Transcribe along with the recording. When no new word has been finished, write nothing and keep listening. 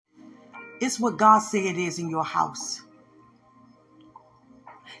It's what God said it is in your house.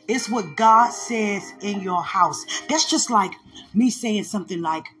 It's what God says in your house. That's just like me saying something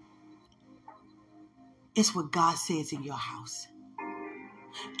like, it's what God says in your house.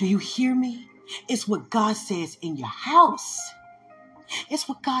 Do you hear me? It's what God says in your house. It's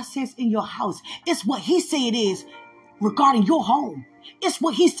what God says in your house. It's what he said it is regarding your home. It's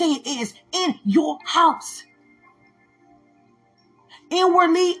what he said it is in your house.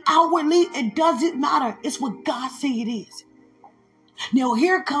 Inwardly, outwardly, it doesn't matter. It's what God said it is. Now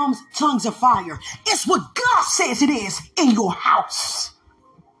here comes tongues of fire. It's what God says it is in your house.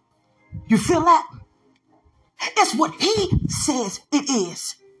 You feel that? It's what he says it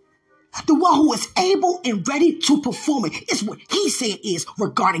is. The one who is able and ready to perform it. It's what he said is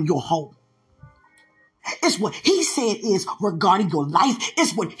regarding your home. It's what he said is regarding your life.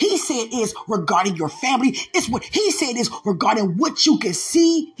 It's what he said is regarding your family. It's what he said is regarding what you can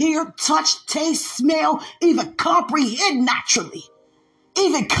see, hear, touch, taste, smell, even comprehend naturally.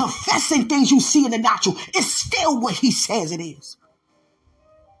 Even confessing things you see in the natural. It's still what he says it is.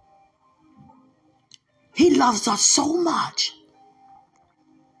 He loves us so much.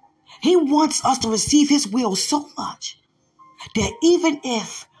 He wants us to receive his will so much that even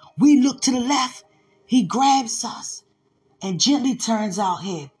if we look to the left, he grabs us and gently turns our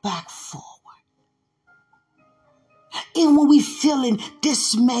head back forward. Even when we feeling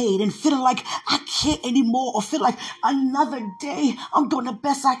dismayed and feeling like I can't anymore, or feel like another day, I'm doing the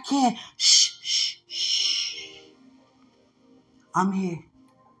best I can. Shh, shh, shh. I'm here.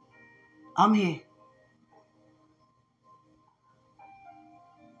 I'm here.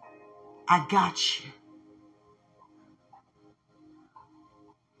 I got you.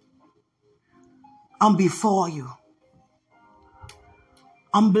 I'm before you.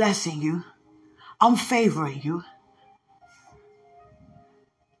 I'm blessing you. I'm favoring you.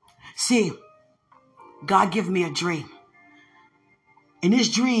 See, God gave me a dream. And this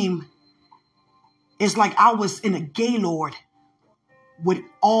dream is like I was in a gaylord with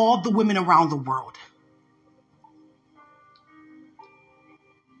all the women around the world.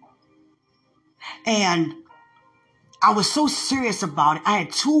 And I was so serious about it. I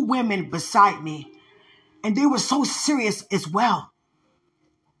had two women beside me, and they were so serious as well.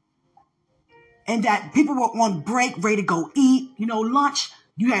 And that people were on break, ready to go eat, lunch.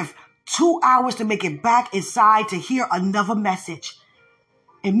 You have 2 hours to make it back inside to hear another message.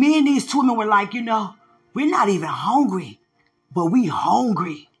 And me and these two women were like, we're not even hungry, but we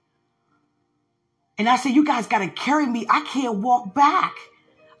hungry. And I said, you guys got to carry me. I can't walk back.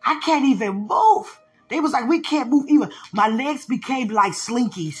 I can't even move. They was like, we can't move either. My legs became like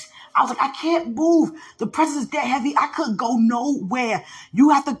slinkies. I was like, I can't move. The presence is that heavy. I couldn't go nowhere. You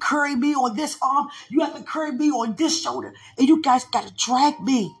have to carry me on this arm. You have to carry me on this shoulder. And you guys got to drag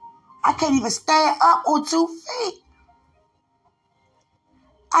me. I can't even stand up on 2 feet.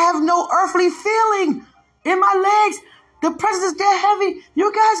 I have no earthly feeling in my legs. The presence is that heavy.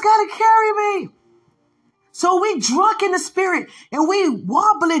 You guys got to carry me. So we drunk in the spirit and we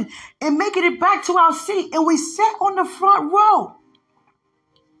wobbling and making it back to our seat. And we sat on the front row.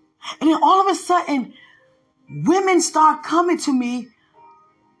 And then all of a sudden, women start coming to me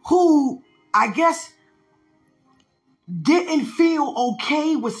who I guess didn't feel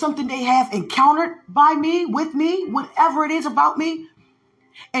okay with something they have encountered by me, with me, whatever it is about me.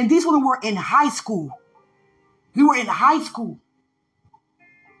 And these women were in high school. We were in high school.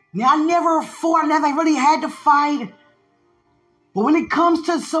 Now, I never really had to fight. But when it comes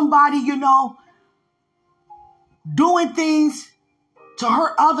to somebody, doing things to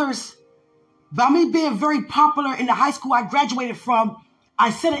hurt others, by me being very popular in the high school I graduated from,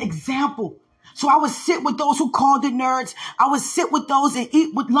 I set an example. So I would sit with those who called it nerds. I would sit with those and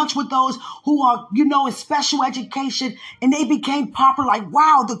eat with lunch with those who are, in special education. And they became popular. Like,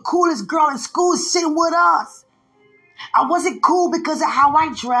 wow, the coolest girl in school is sitting with us. I wasn't cool because of how I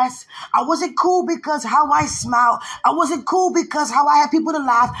dress. I wasn't cool because how I smile. I wasn't cool because how I had people to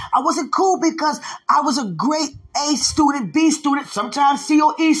laugh. I wasn't cool because I was a great A student, B student, sometimes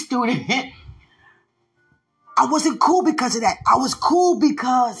COE student. I wasn't cool because of that. I was cool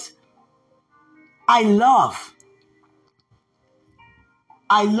because I love.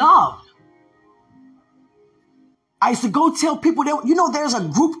 I used to go tell people that, there's a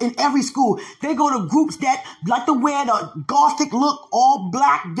group in every school. They go to groups that like to wear the gothic look, all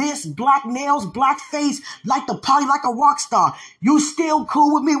black this, black nails, black face, like to party like a rock star. You still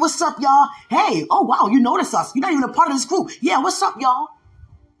cool with me? What's up, y'all? Hey, oh, wow, you notice us. You're not even a part of this group. Yeah, what's up, y'all?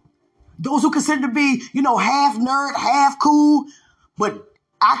 Those who consider to be, half nerd, half cool, but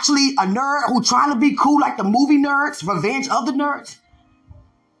actually a nerd who trying to be cool like the movie Nerds, Revenge of the Nerds.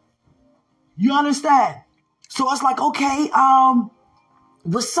 You understand? So it's like, okay,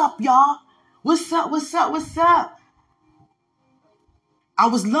 what's up, y'all? What's up? What's up? What's up? I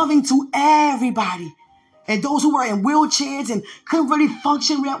was loving to everybody. And those who were in wheelchairs and couldn't really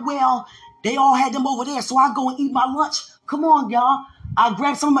function that well, they all had them over there. So I go and eat my lunch. Come on, y'all. I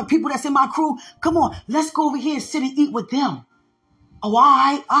grab some of my people that's in my crew. Come on, let's go over here and sit and eat with them. Oh, all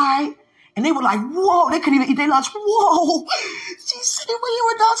right, all right. And they were like, whoa, they couldn't even eat their lunch. Whoa, she's sitting with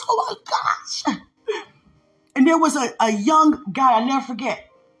you with us. Oh my gosh. And there was a young guy, I'll never forget.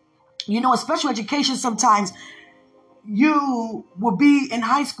 You know, in special education, sometimes you will be in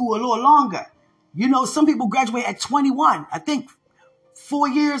high school a little longer. You know, some people graduate at 21. I think 4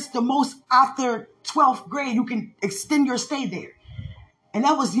 years, the most after 12th grade, you can extend your stay there. And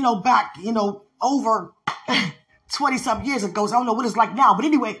that was, back, over 20-something years ago. So I don't know what it's like now. But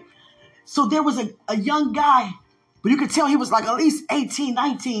anyway, so there was a young guy, but you could tell he was like at least 18,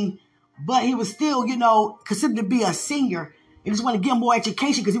 19, but he was still, considered to be a senior. He just wanted to get more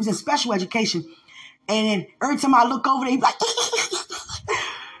education because he was in special education. And then every time I look over there, he'd be like,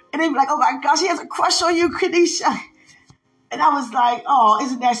 and they'd be like, oh my gosh, he has a crush on you, Kanisha. And I was like, oh,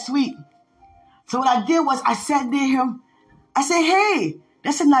 isn't that sweet? So what I did was I sat near him. I said, hey,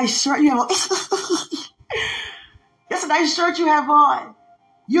 that's a nice shirt you have on. That's a nice shirt you have on.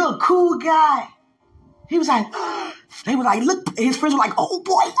 You're a cool guy. He was like, they were like, look, his friends were like, oh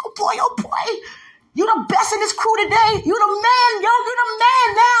boy, oh boy, oh boy. You the best in this crew today. You the man, yo, you the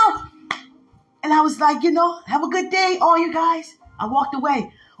man now. And I was like, have a good day, all you guys. I walked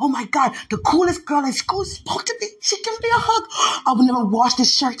away. Oh my God, the coolest girl in school spoke to me. She gave me a hug. I would never wash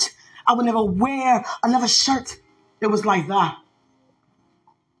this shirt. I would never wear another shirt. It was like that.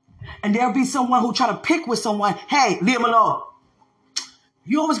 And there'll be someone who try to pick with someone. Hey, leave him alone.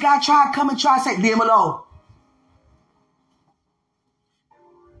 You always got to try to say, leave him alone.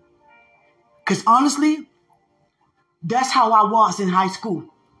 Because honestly, that's how I was in high school.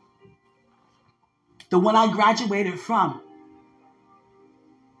 The one I graduated from.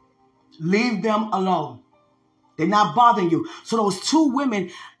 Leave them alone. They're not bothering you. So those two women,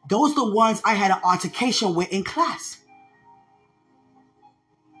 those are the ones I had an altercation with in class.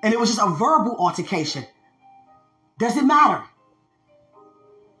 And it was just a verbal altercation. Doesn't matter.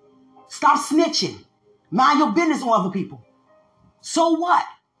 Stop snitching. Mind your business on other people. So what?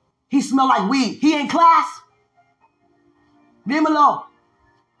 He smelled like weed. He in class. Leave him alone.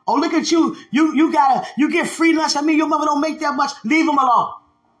 Oh, look at you. You get free lunch. I mean, your mother don't make that much. Leave him alone.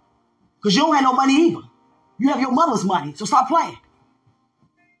 Because you don't have no money either. You have your mother's money. So stop playing.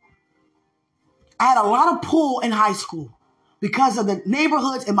 I had a lot of pull in high school because of the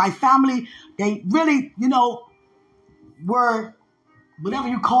neighborhoods and my family. They really, were whatever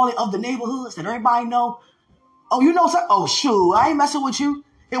you call it of the neighborhoods that everybody know. Oh, you know something? Oh, shoot. I ain't messing with you.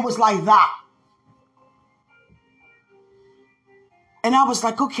 It was like that. And I was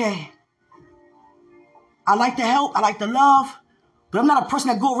like, okay. I like the help. I like the love. But I'm not a person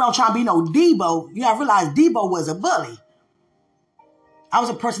that go around trying to be no Debo. You gotta realize Debo was a bully. I was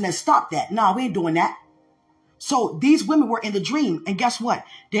a person that stopped that. No, we ain't doing that. So these women were in the dream. And guess what?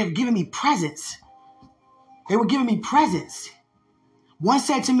 They have given me presents. They were giving me presents. One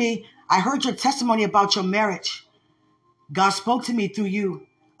said to me, I heard your testimony about your marriage. God spoke to me through you.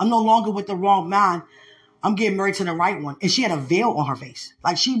 I'm no longer with the wrong man. I'm getting married to the right one. And she had a veil on her face.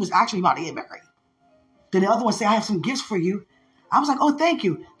 Like she was actually about to get married. Then the other one said, I have some gifts for you. I was like, oh, thank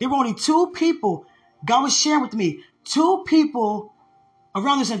you. There were only two people. God was sharing with me. Two people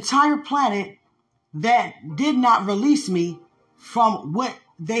around this entire planet that did not release me from what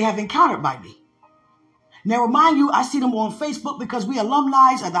they have encountered by me. Now, remind you, I see them on Facebook because we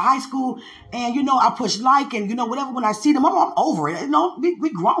alumni of the high school. And, I push like and, whatever. When I see them, I'm over it. We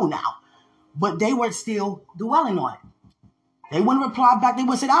grown now. But they were still dwelling on it. They wouldn't reply back. They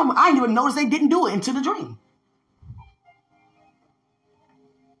wouldn't say, I didn't even notice they didn't do it into the dream.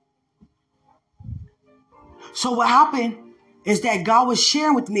 So what happened is that God was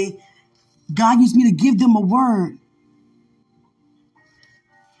sharing with me. God used me to give them a word.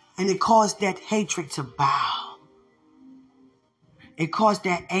 And it caused that hatred to bow. It caused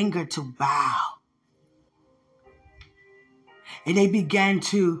that anger to bow. And they began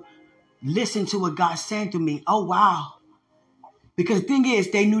to listen to what God said to me. Oh, wow. Because the thing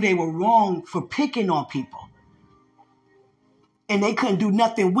is, they knew they were wrong for picking on people. And they couldn't do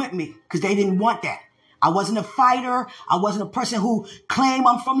nothing with me because they didn't want that. I wasn't a fighter. I wasn't a person who claimed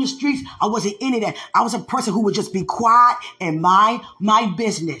I'm from the streets. I wasn't any of that. I was a person who would just be quiet and mind my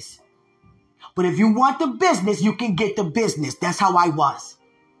business. But if you want the business, you can get the business. That's how I was.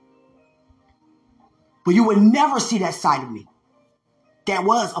 But you would never see that side of me. that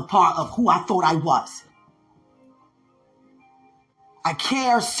was a part of who I thought I was. I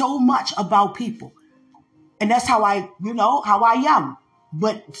care so much about people. And that's how how I am.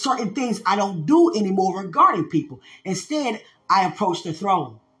 But certain things I don't do anymore regarding people. Instead, I approach the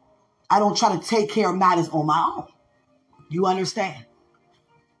throne. I don't try to take care of matters on my own. You understand?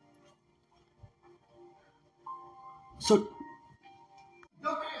 So,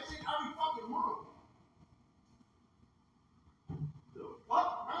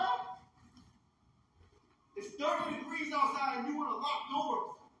 what, man? It's 30 degrees outside and you want to lock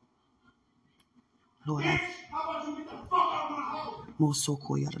doors. Lord, bitch, how about you get the fuck out of my house?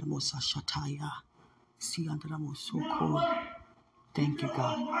 Mosoko yada mosa shataya. See under the mosoko. Thank you,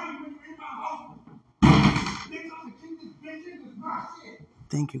 God.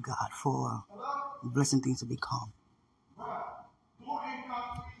 Thank you, God, for blessing things to become.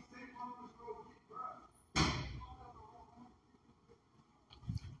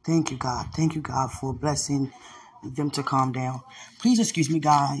 Thank you, God. Thank you, God, for blessing them to calm down. Please excuse me,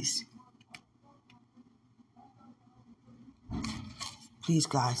 guys. Please,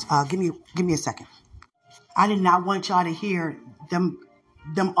 guys. Give me a second. I did not want y'all to hear them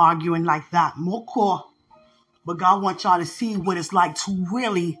arguing like that. More core. But God wants y'all to see what it's like to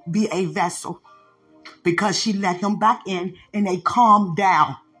really be a vessel. Because she let him back in and they calmed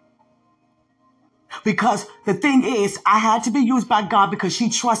down. Because the thing is, I had to be used by God because she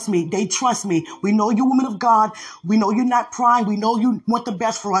trusts me. They trust me. We know you women of God. We know you're not prying. We know you want the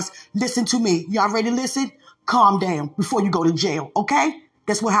best for us. Listen to me. Y'all ready to listen? Calm down before you go to jail, okay?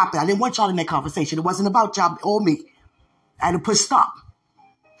 That's what happened. I didn't want y'all in that conversation. It wasn't about y'all or me. I had to push stop.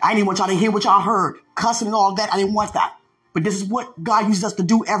 I didn't want y'all to hear what y'all heard. Cussing and all that. I didn't want that. But this is what God uses us to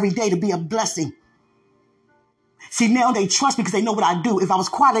do every day, to be a blessing. See, now they trust me because they know what I do. If I was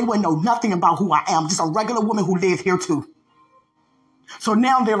quiet, they wouldn't know nothing about who I am. Just a regular woman who lives here too. So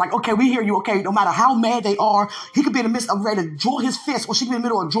now they're like, okay, we hear you. Okay, no matter how mad they are, he could be in the midst of ready to draw his fist, or she could be in the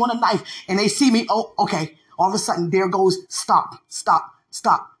middle of drawing a knife, and they see me. Oh, okay. All of a sudden, there goes stop.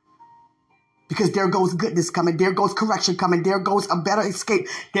 Because there goes goodness coming. There goes correction coming. There goes a better escape.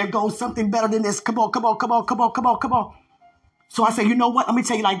 There goes something better than this. Come on. So I say, you know what? Let me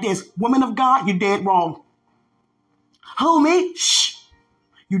tell you like this. Women of God, you're dead wrong. Who, me? Shh.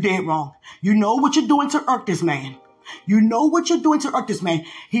 You dead wrong. You know what you're doing to irk this man. You know what you're doing to irk this man.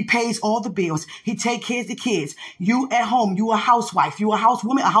 He pays all the bills. He take care of the kids. You at home. You a housewife. You a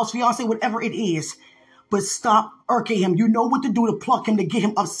housewoman, a house fiance, whatever it is. But stop irking him. You know what to do to pluck him, to get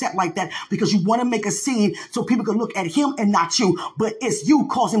him upset like that, because you want to make a scene so people can look at him and not you. But it's you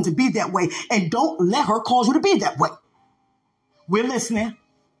cause him to be that way. And don't let her cause you to be that way. We're listening.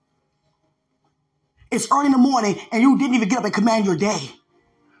 It's early in the morning and you didn't even get up and command your day.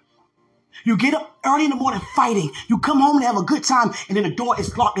 You get up early in the morning fighting. You come home and have a good time, and then the door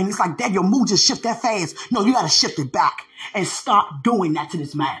is locked, and it's like that. Your mood just shift that fast. No, you got to shift it back and stop doing that to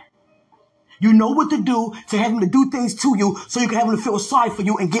this man. You know what to do to have him to do things to you so you can have him to feel sorry for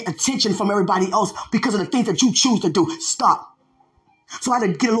you and get attention from everybody else because of the things that you choose to do. Stop. So I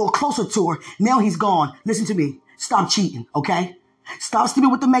had to get a little closer to her. Now he's gone. Listen to me. Stop cheating, okay? Stop sleeping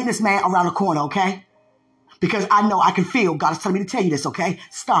with the maintenance man around the corner, okay? Because I know I can feel God is telling me to tell you this, okay?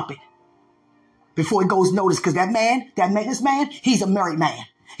 Stop it. Before it goes noticed, because that maintenance man, he's a married man.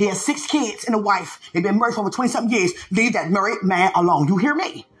 He has 6 kids and a wife. They've been married for over 20-something years. Leave that married man alone. You hear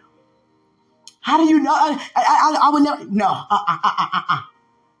me? How do you know? I would never. No. I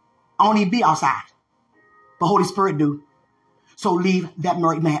don't even be outside. But Holy Spirit do. So leave that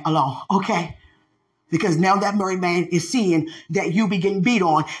married man alone. Okay? Because now that married man is seeing that you be getting beat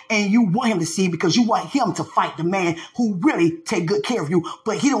on, and you want him to see because you want him to fight the man who really take good care of you.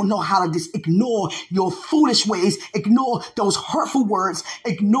 But he don't know how to just ignore your foolish ways, ignore those hurtful words,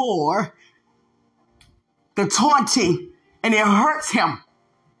 ignore the taunting, and it hurts him.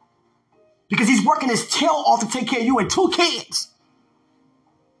 Because he's working his tail off to take care of you and 2 kids.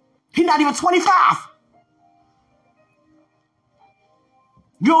 He's not even 25.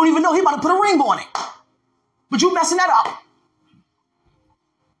 You don't even know he about to put a ring on it. But you messing that up.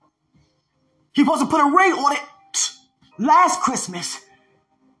 He supposed to put a ring on it last Christmas.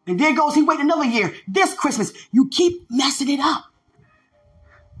 And there goes, he waited another year. This Christmas, you keep messing it up.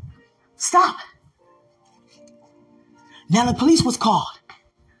 Stop. Now the police was called.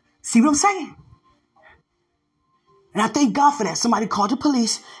 See what I'm saying? And I thank God for that. Somebody called the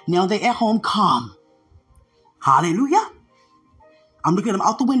police. Now they're at home calm. Hallelujah. I'm looking at them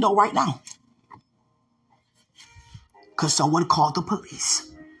out the window right now. Because someone called the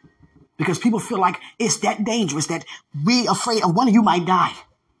police. Because people feel like it's that dangerous that we afraid of one of you might die.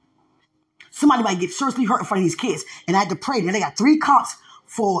 Somebody might get seriously hurt in front of these kids. And I had to pray. And they got 3 cops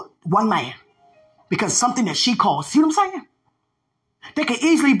for one man because something that she caused. See what I'm saying? They could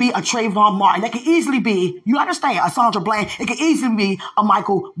easily be a Trayvon Martin. They could easily be, you understand, a Sandra Bland. It could easily be a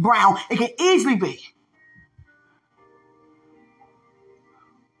Michael Brown. It could easily be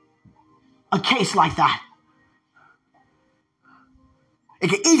a case like that. It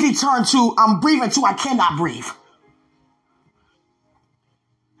could easily turn to, I'm breathing to I cannot breathe.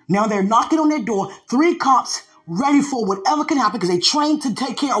 Now they're knocking on their door, 3 cops ready for whatever can happen because they trained to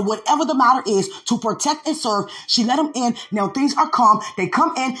take care of whatever the matter is to protect and serve. She let them in. Now things are calm. They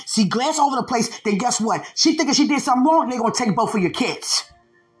come in, see glass all over the place. Then guess what? She thinking she did something wrong. They're going to take both of your kids.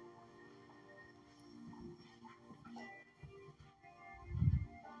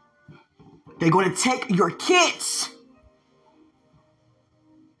 They're going to take your kids.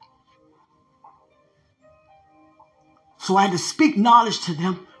 So I had to speak knowledge to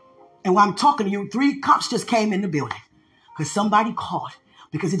them. And while I'm talking to you, 3 cops just came in the building because somebody called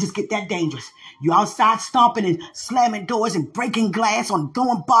because it just get that dangerous. You outside stomping and slamming doors and breaking glass on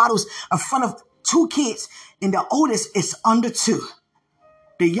throwing bottles in front of 2 kids. And the oldest is under 2.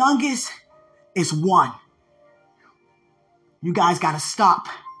 The youngest is 1. You guys got to stop.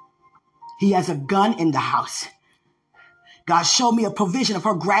 He has a gun in the house. God showed me a provision of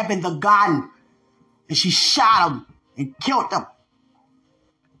her grabbing the gun and she shot him and killed him.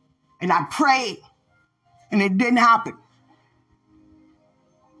 And I prayed, and it didn't happen.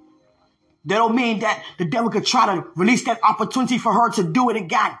 That don't mean that the devil could try to release that opportunity for her to do it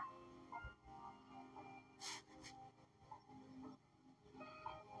again.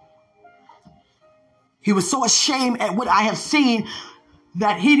 He was so ashamed at what I have seen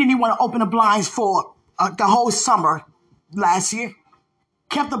that he didn't even want to open the blinds for the whole summer last year.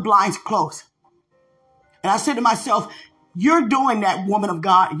 Kept the blinds closed. And I said to myself, you're doing that, woman of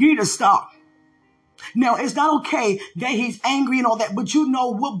God. You need to stop. Now, it's not okay that he's angry and all that, but you know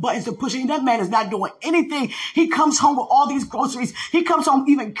what buttons to push. And that man is not doing anything. He comes home with all these groceries. He comes home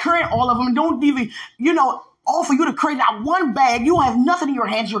even carrying all of them. Don't even, offer you to carry not one bag. You don't have nothing in your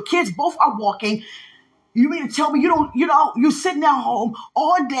hands. Your kids both are walking. You mean to tell me you're sitting at home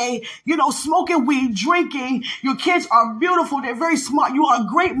all day, smoking weed, drinking. Your kids are beautiful. They're very smart. You are a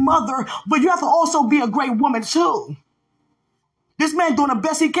great mother, but you have to also be a great woman too. This man doing the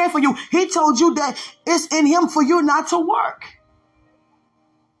best he can for you. He told you that it's in him for you not to work.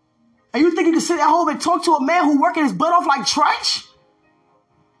 And you think you can sit at home and talk to a man who working his butt off like trash?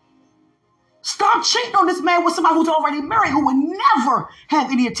 Stop cheating on this man with somebody who's already married who would never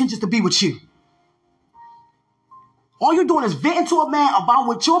have any intentions to be with you. All you're doing is venting to a man about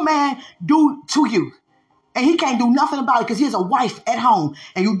what your man do to you. And he can't do nothing about it because he has a wife at home.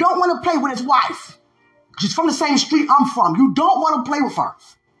 And you don't want to play with his wife. She's from the same street I'm from. You don't want to play with her.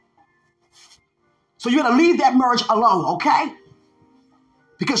 So you're going to leave that marriage alone, okay?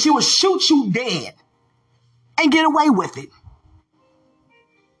 Because she will shoot you dead and get away with it.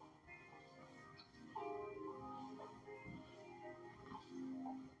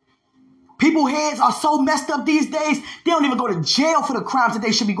 People's heads are so messed up these days, they don't even go to jail for the crimes that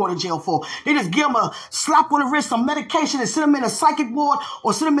they should be going to jail for. They just give them a slap on the wrist, some medication, and send them in a psychic ward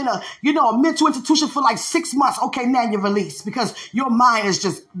or send them in a mental institution for like 6 months. Okay, now you're released because your mind is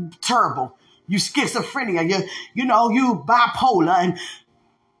just terrible. You schizophrenia, you bipolar, and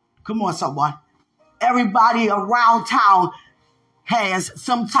come on, someone. Everybody around town has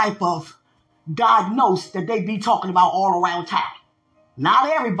some type of diagnosis that they be talking about all around town. Not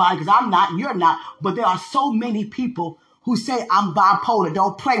everybody, because I'm not, you're not, but there are so many people who say I'm bipolar.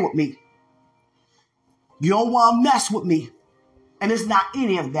 Don't play with me. You don't want to mess with me. And it's not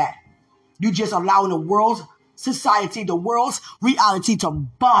any of that. You're just allowing the world's society, the world's reality to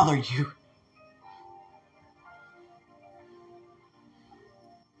bother you.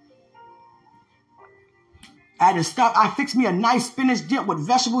 I had to stop. I fixed me a nice spinach dip with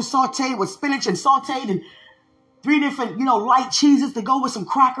vegetables sauteed, with spinach and sauteed, and 3 different, light cheeses to go with some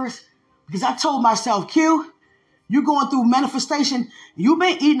crackers. Because I told myself, Q, you're going through manifestation. You've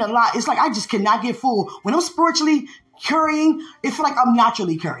been eating a lot. It's like I just cannot get full. When I'm spiritually carrying, it feels like I'm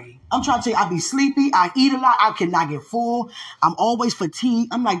naturally carrying. I'm trying to tell you, I be sleepy. I eat a lot. I cannot get full. I'm always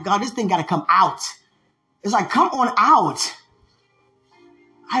fatigued. I'm like, God, this thing got to come out. It's like, come on out.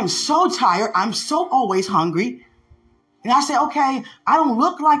 I am so tired. I'm so always hungry. And I said, okay, I don't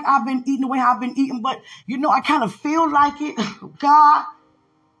look like I've been eating the way I've been eating, but, I kind of feel like it. God,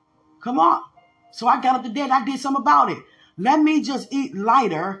 come on. So I got up today and I did something about it. Let me just eat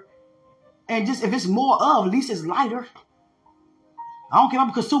lighter. And just if it's more of, at least it's lighter. I don't care if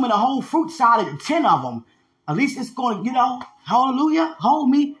I'm consuming a whole fruit salad, 10 of them. At least it's going, hallelujah,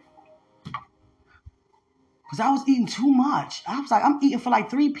 hold me. because I was eating too much. I was like, I'm eating for like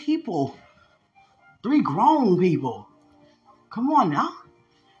 3 people, 3 grown people. Come on now.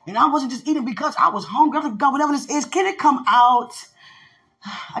 And I wasn't just eating because I was hungry. I was like, God, whatever this is, can it come out?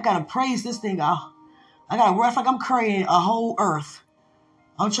 I got to praise this thing out. I got to rest like I'm creating a whole earth.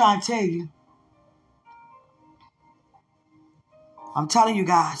 I'm trying to tell you. I'm telling you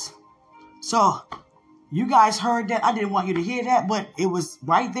guys. So, you guys heard that. I didn't want you to hear that, but it was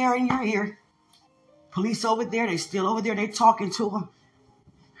right there in your ear. Police over there. They still over there. They talking to them.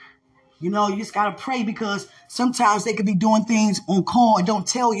 You know, you just got to pray because sometimes they could be doing things on call and don't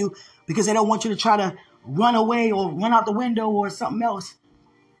tell you because they don't want you to try to run away or run out the window or something else.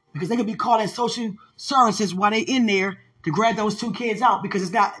 Because they could be calling social services while they in there to grab those 2 kids out because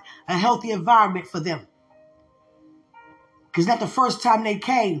it's not a healthy environment for them. Because not the first time they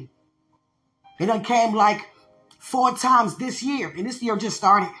came. They done came like 4 times this year. And this year just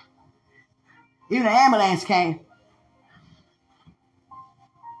started. Even the ambulance came.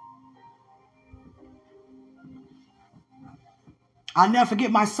 I'll never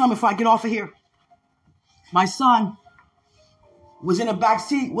forget my son before I get off of here. My son was in the back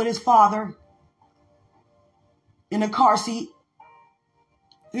seat with his father in the car seat.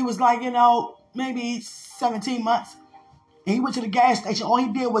 He was like, maybe 17 months. And he went to the gas station. All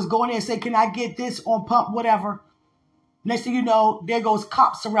he did was go in there and say, can I get this on pump, whatever. Next thing you know, there goes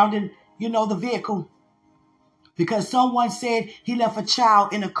cops surrounding, the vehicle. Because someone said he left a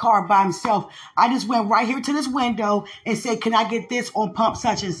child in a car by himself. I just went right here to this window and said, can I get this on pump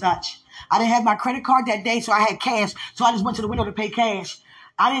such and such? I didn't have my credit card that day, so I had cash. So I just went to the window to pay cash.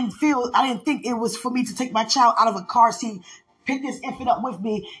 I didn't think it was for me to take my child out of a car seat, pick this infant up with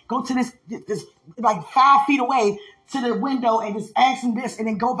me, go to this like 5 feet away to the window and just ask him this and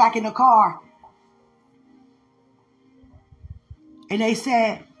then go back in the car. And they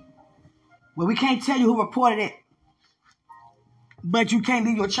said, well, we can't tell you who reported it, but you can't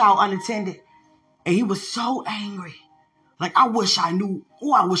leave your child unattended. And he was so angry. Like, I wish I knew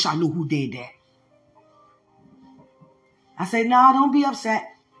who did that. I said, nah, don't be upset.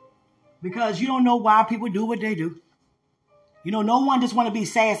 Because you don't know why people do what they do. No one just want to be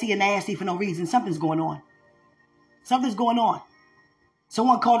sassy and nasty for no reason. Something's going on. Something's going on.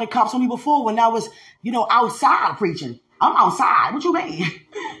 Someone called the cops on me before when I was, outside preaching. I'm outside. What you mean?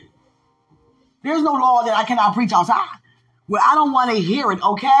 There's no law that I cannot preach outside. Well, I don't want to hear it,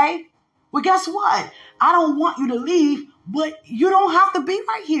 okay? Well, guess what? I don't want you to leave, but you don't have to be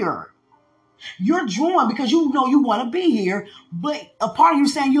right here. You're drawn because you know you want to be here, but a part of you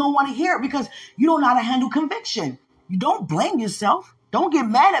saying you don't want to hear it because you don't know how to handle conviction. You don't blame yourself. Don't get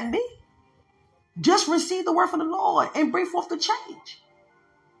mad at me. Just receive the word from the Lord and bring forth the change.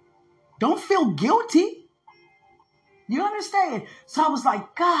 Don't feel guilty. You understand? So I was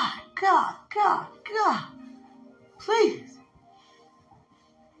like, God, please.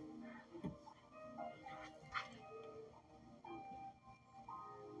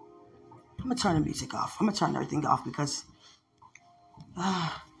 I'm going to turn the music off. I'm going to turn everything off because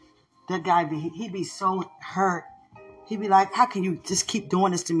that guy, he'd be so hurt. He'd be like, how can you just keep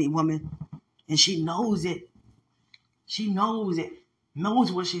doing this to me, woman? And she knows it. She knows it.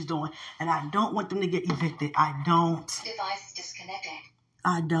 Knows what she's doing. And I don't want them to get evicted. I don't. Device disconnected.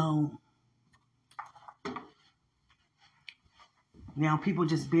 I don't. Now people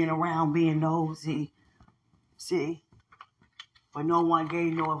just being around, being nosy. See? But no one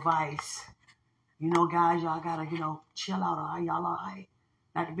gave no advice. Guys, y'all gotta, chill out, all right? Y'all all right?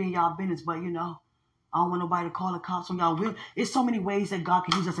 Not to be in y'all business, but, I don't want nobody to call the cops on y'all. It's so many ways that God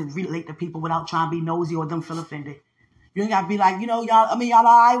can use us to relate to people without trying to be nosy or them feel offended. You ain't got to be like, y'all all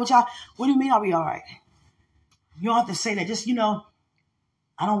right with y'all? What do you mean I'll be all right? You don't have to say that. Just, I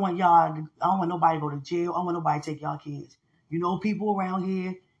don't want nobody to go to jail. I don't want nobody to take y'all kids. People around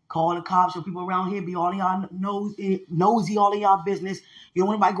here, call the cops, or people around here be all in y'all nosy, all in y'all business. You don't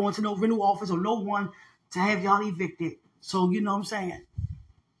want nobody going to no rental office or no one to have y'all evicted. So, you know what I'm saying?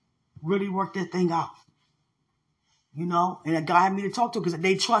 Really work that thing out. And a guy had me to talk to because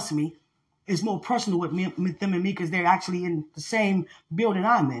they trust me. It's more personal with them and me because they're actually in the same building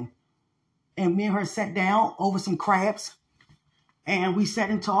I'm in. And me and her sat down over some crabs. And we sat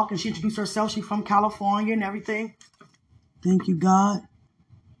and talked. And she introduced herself. She's from California and everything. Thank you, God.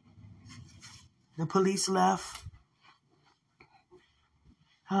 The police left.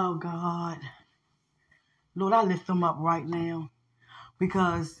 Oh, God. Lord, I lift them up right now.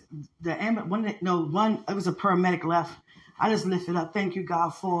 Because it was a paramedic left. I just lift it up. Thank you, God,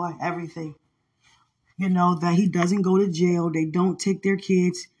 for everything. That he doesn't go to jail. They don't take their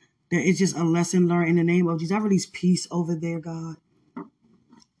kids. That it's just a lesson learned in the name of Jesus. I release peace over there, God.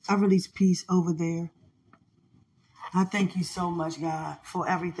 I release peace over there. I thank you so much, God, for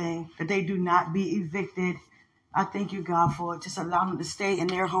everything, that they do not be evicted. I thank you, God, for just allowing them to stay in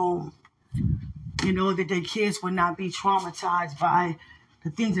their home. You know, that their kids will not be traumatized by the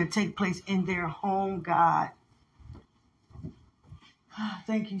things that take place in their home, God.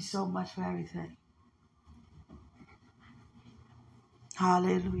 Thank you so much for everything.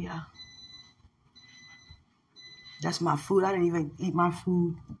 Hallelujah. That's my food. I didn't even eat my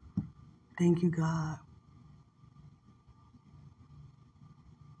food. Thank you, God.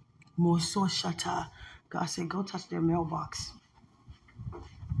 Moso shata. God said, go touch their mailbox.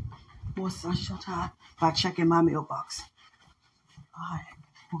 Moso shata. By checking my mailbox. Ay,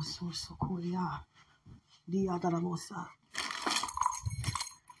 moso sokoya. Dia da la mosa.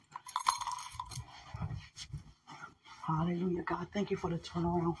 Hallelujah, God. Thank you for the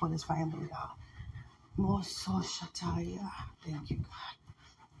turnaround for this family, God. Moso shataya. Thank you, God.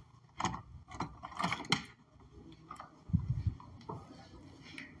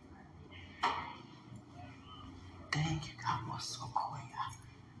 Thank you, God. Moso koya.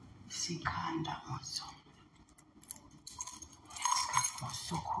 Sikanda moso. Yes, God.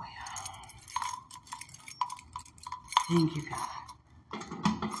 Moso koya. Thank you, God.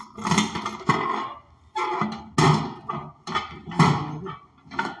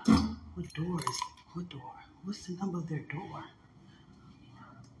 What door is it? What door? What's the number of their door?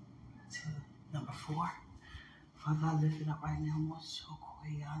 To number 4. Father, I lift it up right now. Moso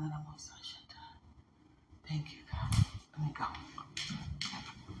koya. Moso shata. Thank you, God. Let me go.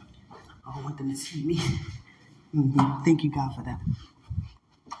 I don't want them to see me. Thank you, God, for that.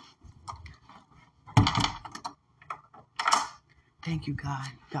 Thank you, God.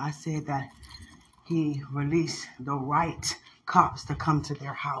 God said that He released the right cops to come to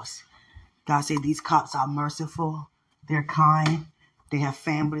their house. God said these cops are merciful. They're kind. They have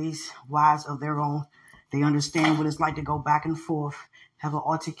families, wives of their own. They understand what it's like to go back and forth, have an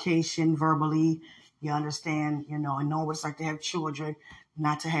altercation verbally. You understand, and know what it's like to have children,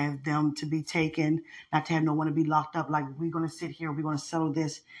 not to have them to be taken, not to have no one to be locked up. Like, we're going to sit here, we're going to settle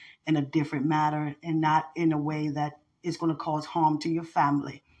this in a different matter and not in a way that is going to cause harm to your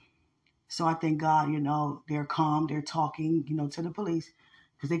family. So I thank God, they're calm, they're talking, to the police,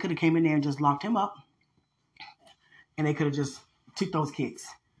 because they could have came in there and just locked him up, and they could have just took those kids.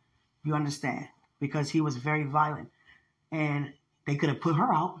 You understand? Because he was very violent, and they could have put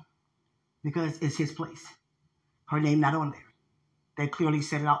her out because it's his place. Her name not on there. They clearly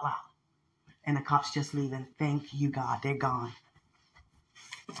said it out loud, and the cops just leaving. Thank you, God. They're gone.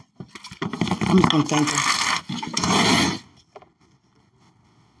 I'm just gonna thank them.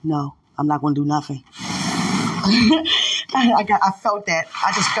 No, I'm not gonna do nothing. I felt that.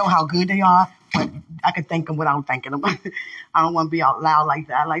 I just felt how good they are, but I could thank them without thanking them. I don't want to be out loud like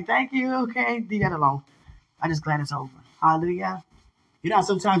that. Like, thank you, okay, leave that alone. I'm just glad it's over. Hallelujah.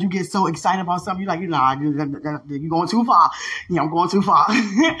 Sometimes you get so excited about something, you're like, you're going too far. I'm going too far.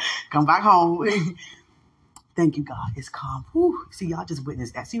 Come back home. Thank you, God. It's calm. Whew. See, y'all just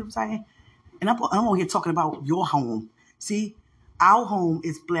witnessed that. See what I'm saying? And I'm over here talking about your home. See, our home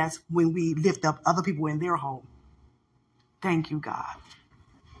is blessed when we lift up other people in their home. Thank you, God.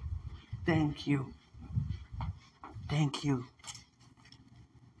 Thank you. Thank you.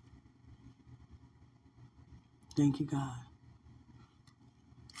 Thank you, God.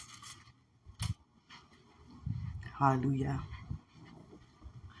 Hallelujah.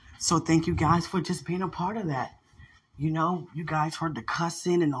 So thank you guys for just being a part of that. You guys heard the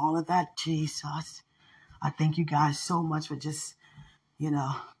cussing and all of that. Jesus. I thank you guys so much for just,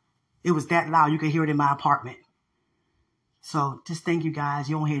 it was that loud. You could hear it in my apartment. So just thank you guys.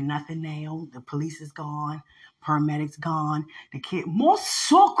 You don't hear nothing now. The police is gone. Paramedics gone. The kid, more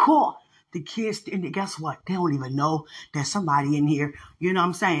so cool. The kids, and guess what? They don't even know there's somebody in here, you know what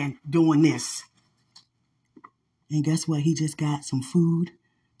I'm saying, doing this. And guess what? He just got some food,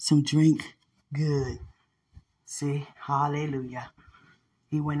 some drink. Good. See? Hallelujah.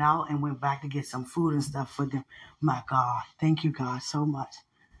 He went out and went back to get some food and stuff for them. My God. Thank you, God, so much.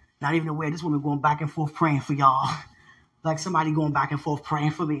 Not even aware this woman going back and forth praying for y'all. Like somebody going back and forth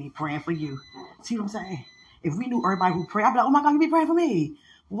praying for me, praying for you. See what I'm saying? If we knew everybody who pray, I'd be like, oh my God, you be praying for me.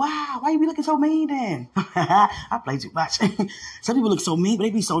 Wow, why you be looking so mean then? I play too much. Some people look so mean, but they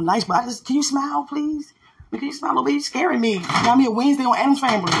be so nice. But can you smile, please? Can you smile over? You're scaring me. Got me a Wednesday on Adam's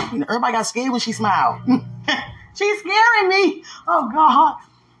Family. Everybody got scared when she smiled. She's scaring me. Oh God.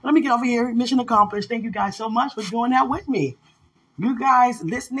 Let me get over here. Mission accomplished. Thank you guys so much for doing that with me. You guys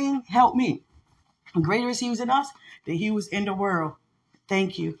listening help me. Greater is He who's in us than He who's in the world.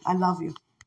 Thank you. I love you.